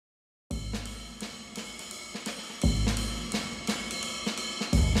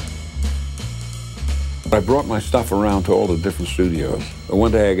I brought my stuff around to all the different studios. And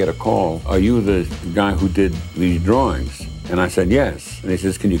one day I get a call, "Are you the guy who did these drawings?" And I said, "Yes." And he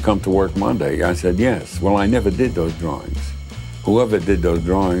says, "Can you come to work Monday?" I said, "Yes." Well, I never did those drawings. Whoever did those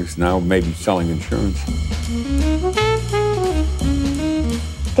drawings now may be selling insurance.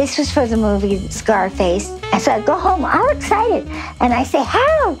 This was for the movie Scarface. And so I go home all excited. And I say,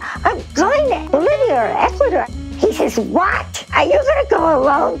 "Harold, I'm going to Bolivia or Ecuador." He says, "What? Are you going to go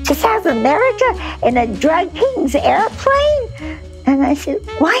alone to South America in a drug king's airplane?" And I said,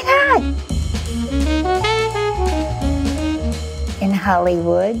 "Why not?" In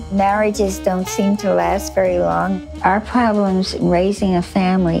Hollywood, marriages don't seem to last very long. Our problems raising a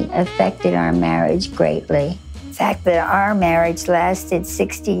family affected our marriage greatly. The fact that our marriage lasted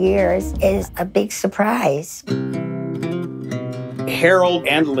 60 years is a big surprise. Harold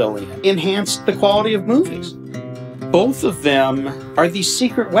and Lillian enhanced the quality of movies. Both of them are these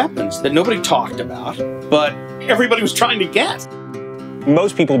secret weapons that nobody talked about, but everybody was trying to get.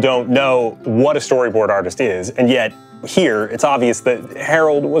 Most people don't know what a storyboard artist is, and yet here it's obvious that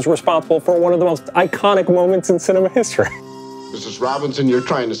Harold was responsible for one of the most iconic moments in cinema history. Mrs. Robinson, you're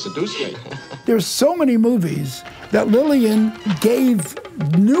trying to seduce me. There's so many movies that Lillian gave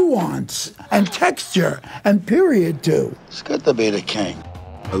nuance and texture and period to. It's good to be the king.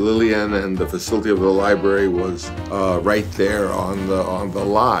 Lillian and the facility of the library was right there on the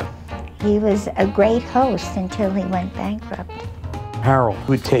lot. He was a great host until he went bankrupt. Harold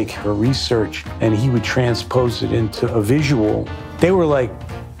would take her research and he would transpose it into a visual. They were like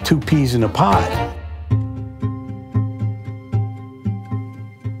two peas in a pod.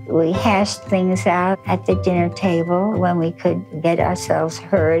 We hashed things out at the dinner table when we could get ourselves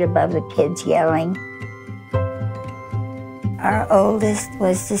heard above the kids yelling. Our oldest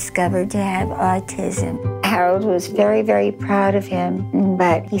was discovered to have autism. Harold was very, very proud of him,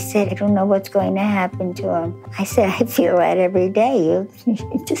 but he said, "I don't know what's going to happen to him." I said, "I feel that every day. You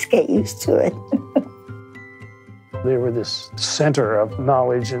just get used to it." They were this center of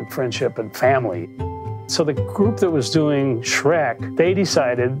knowledge and friendship and family. So the group that was doing Shrek, they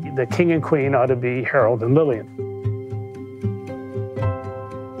decided the king and queen ought to be Harold and Lillian.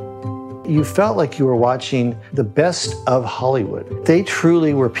 You felt like you were watching the best of Hollywood. They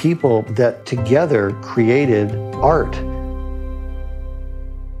truly were people that together created art.